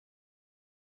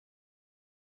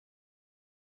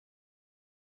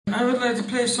I would like to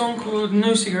play a song called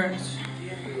No Cigarettes.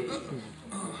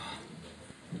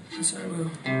 Yes, I will.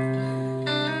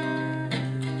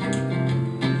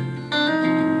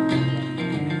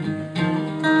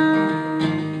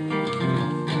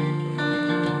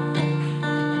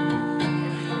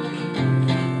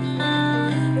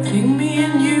 Think me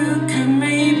and you could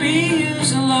maybe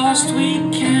use a lost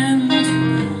weekend.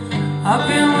 I've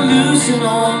been losing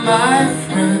all my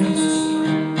friends.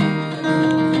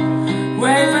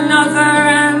 Wave another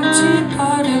empty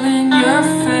bottle in your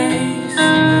face,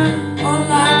 or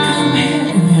like I'm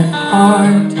hitting it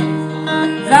hard.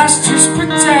 That's just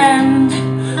pretend,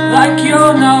 like you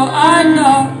know I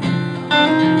know.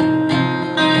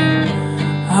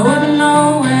 I wouldn't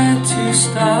know where to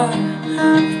start.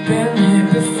 I've been here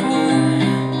before,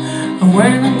 and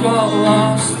when I got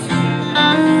lost,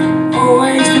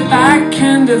 always the back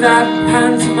end of that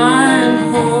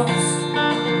pantomime horse.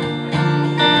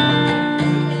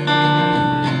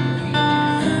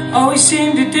 All we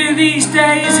seem to do these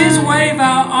days is wave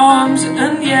our arms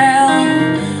and yell,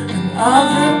 and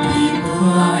other people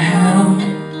are hell.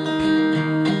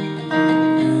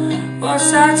 What's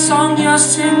that song you're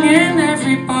singing?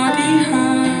 Everybody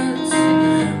hurts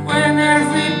when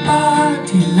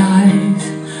everybody lies.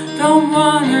 Don't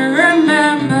wanna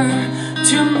remember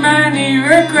too many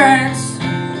regrets.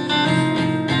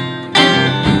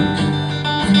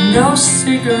 And no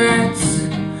cigarettes,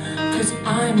 'cause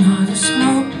I'm not a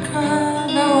smoker,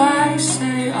 though I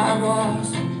say I was.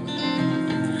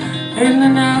 In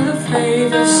an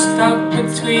elevator stuck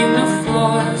between the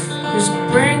floors, was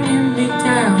bringing me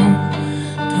down.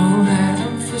 Don't let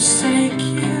them forsake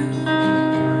you.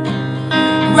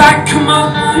 Rack 'em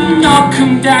up and knock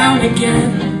 'em down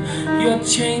again. You're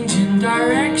changing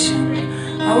direction,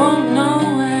 I won't know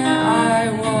where I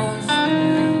was.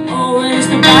 Always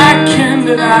the back end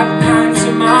of that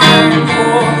pantomime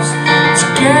horse. It's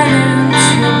getting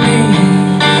to me.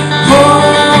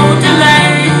 Oh,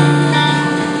 delay.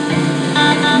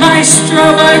 Maestro,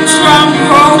 a drum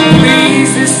roll,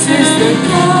 please. This is the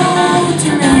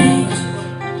golden age.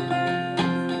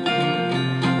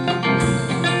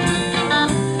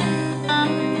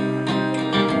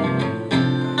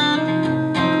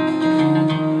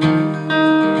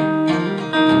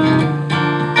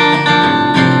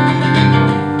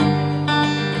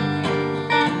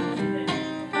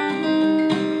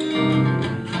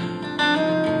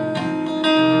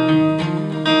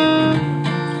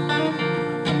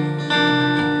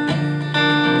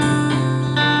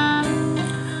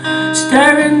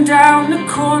 Staring down the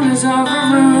corners of a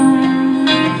room,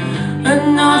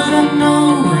 another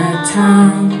nowhere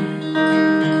town.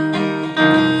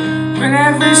 When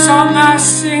every song I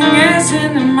sing is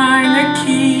in a minor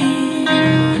key,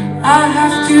 I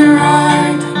have to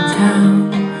write them down.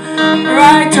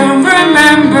 Write and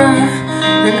remember,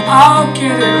 then I'll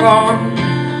get it wrong.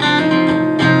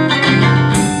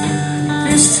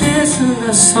 This isn't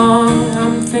a song,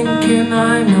 I'm thinking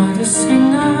I'm not a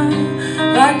singer,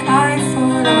 like I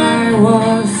thought I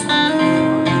was.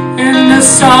 In the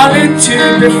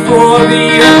solitude before the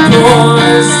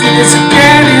applause, it's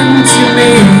getting to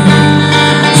me.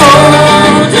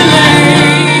 Oh,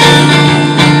 delay.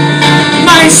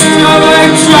 Maestro, a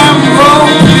drum roll,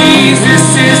 please. This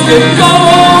is the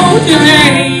golden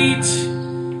age.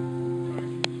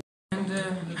 And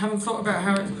haven't thought about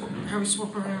how we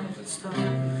swap around and stuff.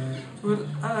 Well,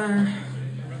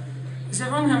 is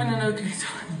everyone having an okay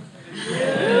time?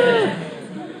 Yeah.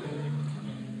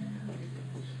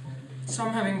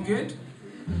 Some having good?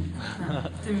 No,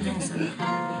 didn't think so.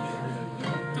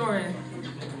 Don't worry.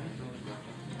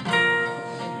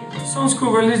 The song's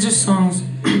called Religious Songs.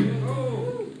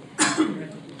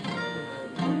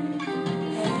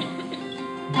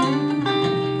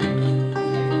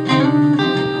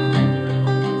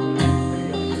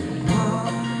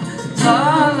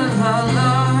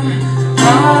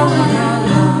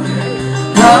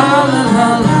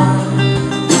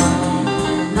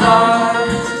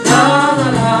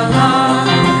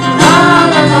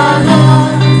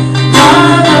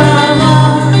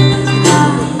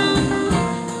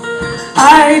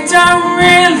 I don't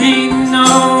really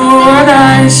know what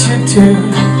I should do.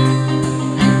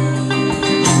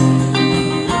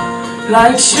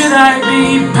 Like, should I be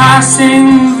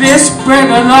passing this bread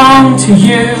along to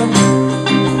you?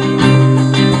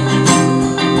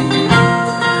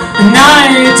 And I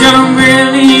don't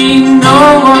really know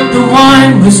what the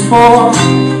wine was for.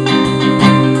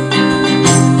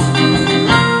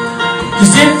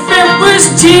 'Cause if it was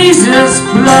Jesus'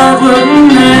 blood, wouldn't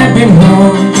there be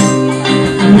more?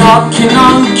 Knocking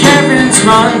on Kevin's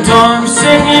front door,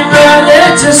 singing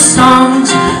religious songs,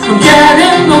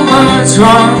 forgetting the words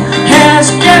wrong. Hair's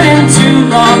getting too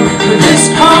long for this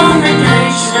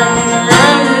congregation.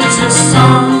 Religious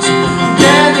songs,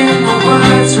 getting the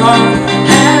words wrong.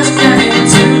 Hair's getting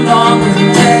too long and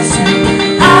messy.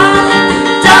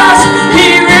 Does he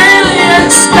really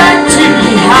expect to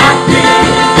be happy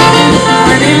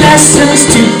when he listens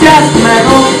to death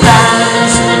metal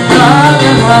bands? La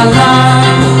la la la,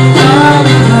 la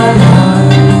la la la,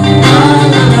 la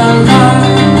la la la.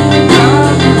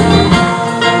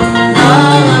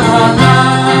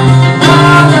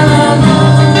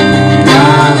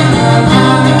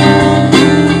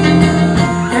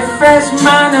 If there's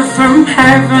manna from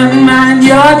heaven, man,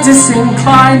 you're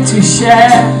disinclined to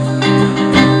share.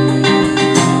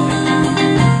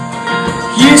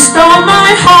 You stole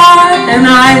my heart and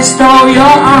I stole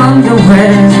your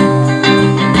underwear.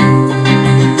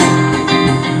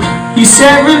 You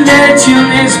said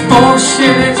religion is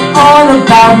bullshit, it's all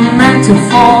about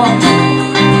metaphor.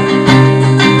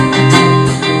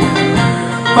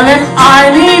 Well, if I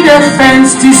need a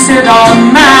fence to sit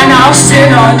on, man, I'll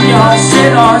sit on yours,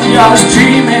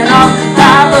 dreaming of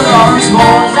Babylon's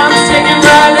walls. I'm singing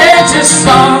religious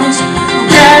songs,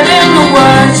 getting the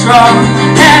words wrong.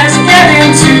 Hair's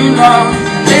getting too long.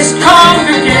 This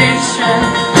congregation,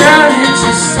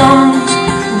 religious songs,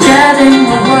 getting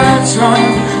the words wrong.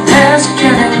 Hair's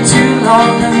getting too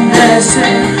long, and they're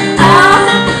saying,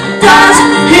 does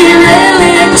he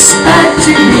really expect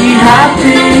to be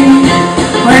happy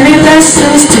when he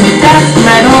listens to death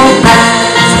metal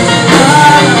bands?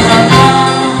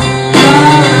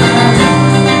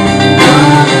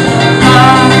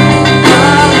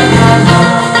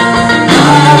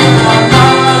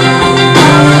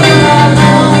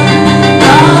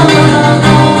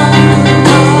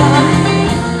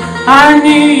 I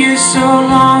knew you so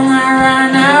long, I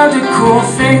ran out of cool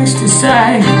things to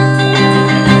say.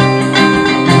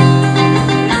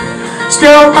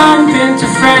 Still bump into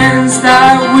friends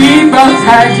that we both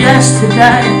had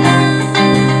yesterday.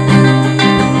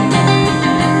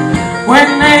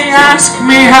 When they ask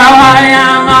me how I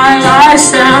am, I lie,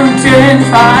 say I'm doing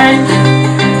fine.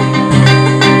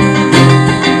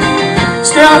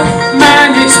 Still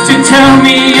manage to tell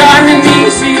me on an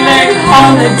easy leg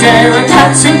holiday, but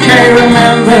that's okay.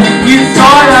 Remember, you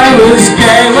thought I was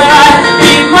gay. Well, I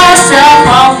beat myself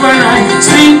off when I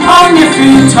sleep on your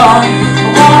futon.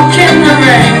 Walk in the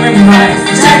rain with my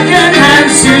second-hand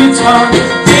suit on.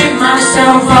 Beat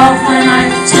myself off when I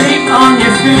sleep on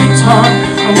your futon.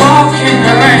 I walk in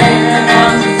the rain and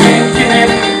I'm thinking,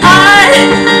 if I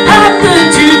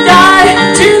happen to die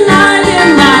tonight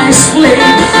in my sleep,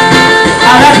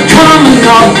 I'll have common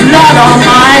or blood on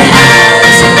my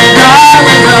hands. La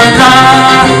la la la,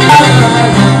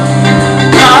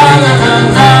 la la la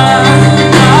la,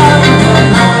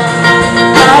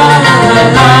 la la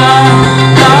la.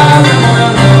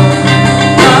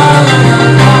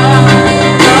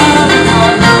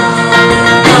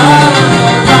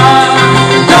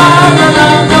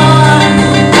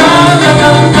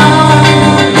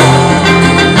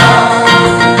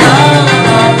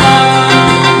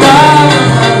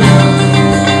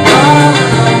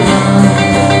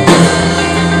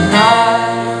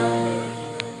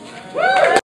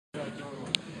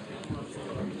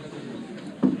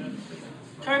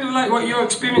 Kind of like what you're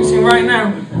experiencing right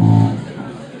now.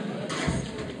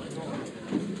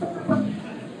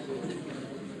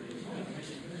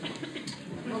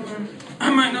 I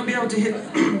might not be able to hit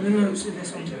the notes in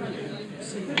this one.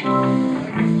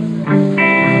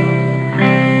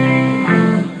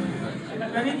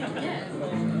 Ready?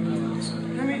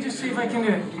 Let me just see if I can do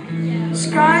it.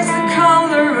 Sky's the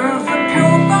color of the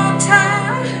pillbox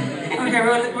hat. Okay,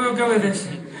 we'll go with this.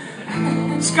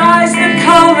 Sky's the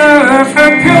color of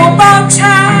her pillbox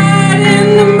hat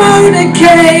in the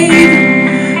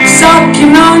motorcade,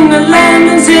 sucking on the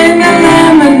lemons in the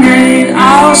lemonade.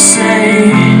 I'll say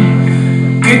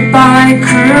goodbye,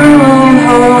 cruel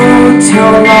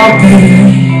hotel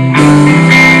lobby.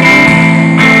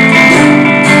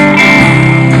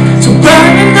 So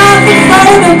burn another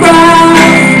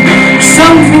photograph,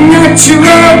 something that you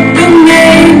wrote that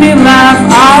made me laugh.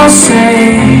 I'll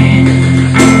say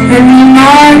any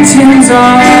martins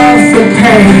off the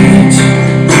page.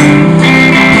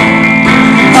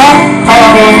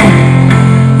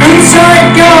 And so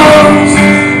it goes.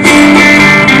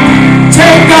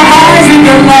 Take the highs and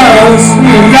the lows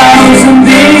and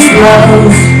these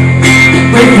lows,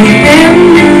 with the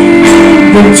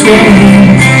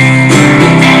in-between.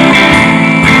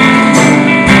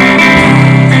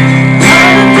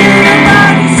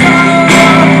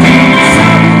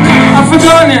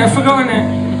 I've forgotten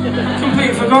it.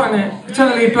 Completely forgotten it.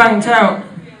 Totally blanked out.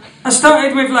 I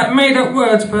started with like made up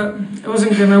words, but it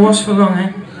wasn't gonna wash for long,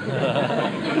 eh?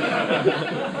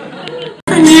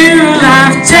 And you'll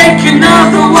have taken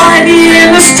another whitey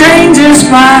in a stranger's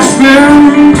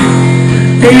bathroom.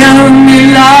 They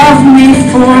only love me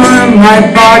for my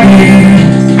body.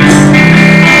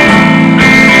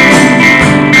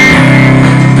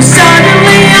 But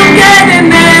suddenly I'm getting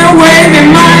there,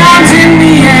 waving my arms in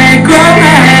the air, grow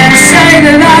my hair, say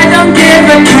that I don't give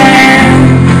a care.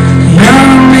 He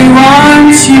only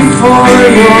wants you for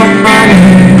your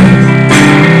money.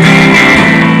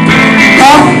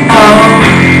 Oh,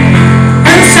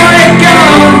 and so it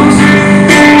goes.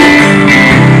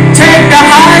 Take the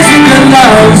highs and the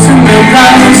lows, and the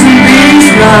lows and these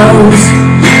lows,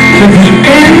 and the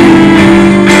in-betweens.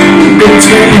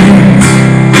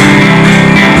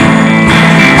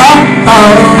 Oh,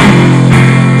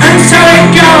 and so it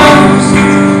goes.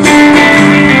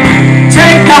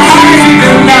 Take the highs and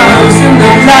the lows, and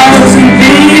the lows and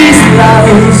these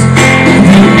lows, and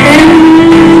the in-betweens.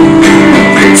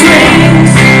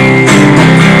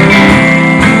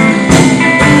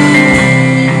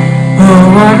 Oh,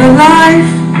 what a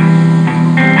life.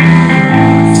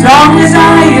 As long as I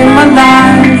am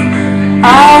alive,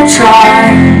 I'll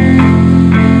try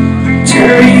to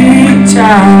reach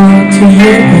out to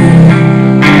you.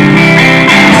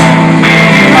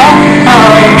 Oh,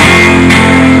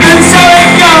 and so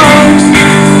it goes.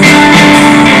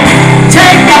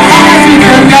 Take the highs and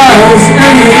the lows,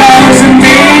 and the lows and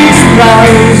these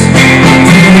lows,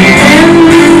 in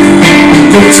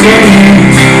between.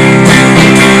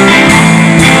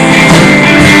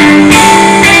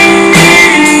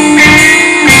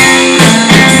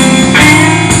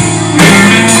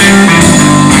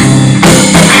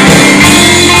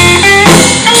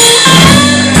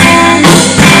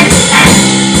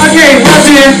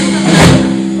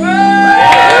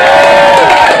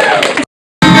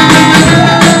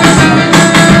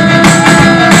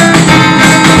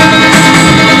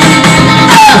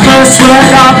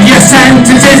 Word of your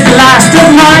sentence is the last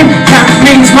of mine. That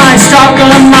means my struggle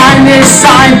and mine is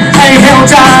signed. A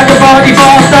hilt out of body,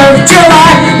 4th of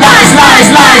July. Lies, lies,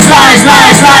 lies, lies,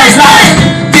 lies, lies, lies.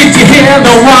 Did you hear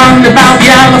the one about the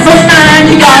elephant man?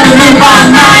 You gotta move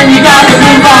on, man, you gotta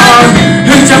move on.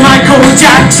 Who's a Michael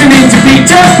Jackson into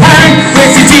Peter Pan?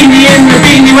 Where's the genie in the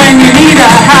beanie when you need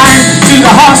a hand? To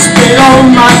the hospital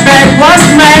my bed was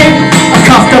made. I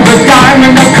coughed up a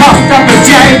diamond, I coughed up a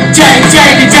jade.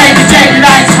 Jade,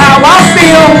 that's how I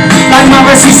feel. Like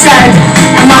Morrissey said,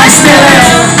 am I still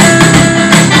ill?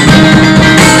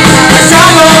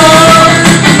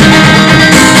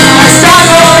 I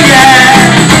struggle, yeah.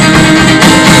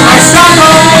 I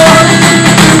struggle.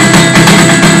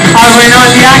 I went on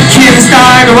the Atkins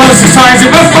diet, I was the size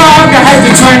of a frog. I had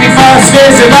the 21st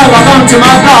visit, I logged onto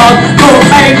my blog. But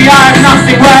baby, I have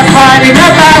nothing worth writing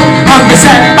about. I'm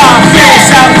beset by fear,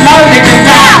 self-loathing and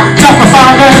doubt. Top of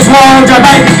father's wardrobe,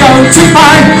 baby, go to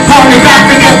find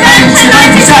pornographic events in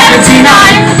 1979.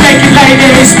 Naked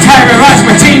ladies terrorise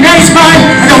my teenage mind.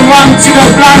 I don't want to go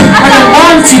blind, I don't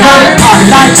want to go. I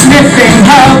like sniffing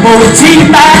herbal tea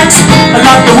bags. I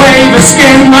love the wave of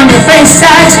skin on your face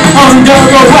sags. Under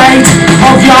the weight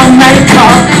of your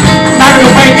makeup, now the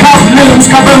wake up looms,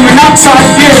 carbon monoxide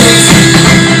fumes.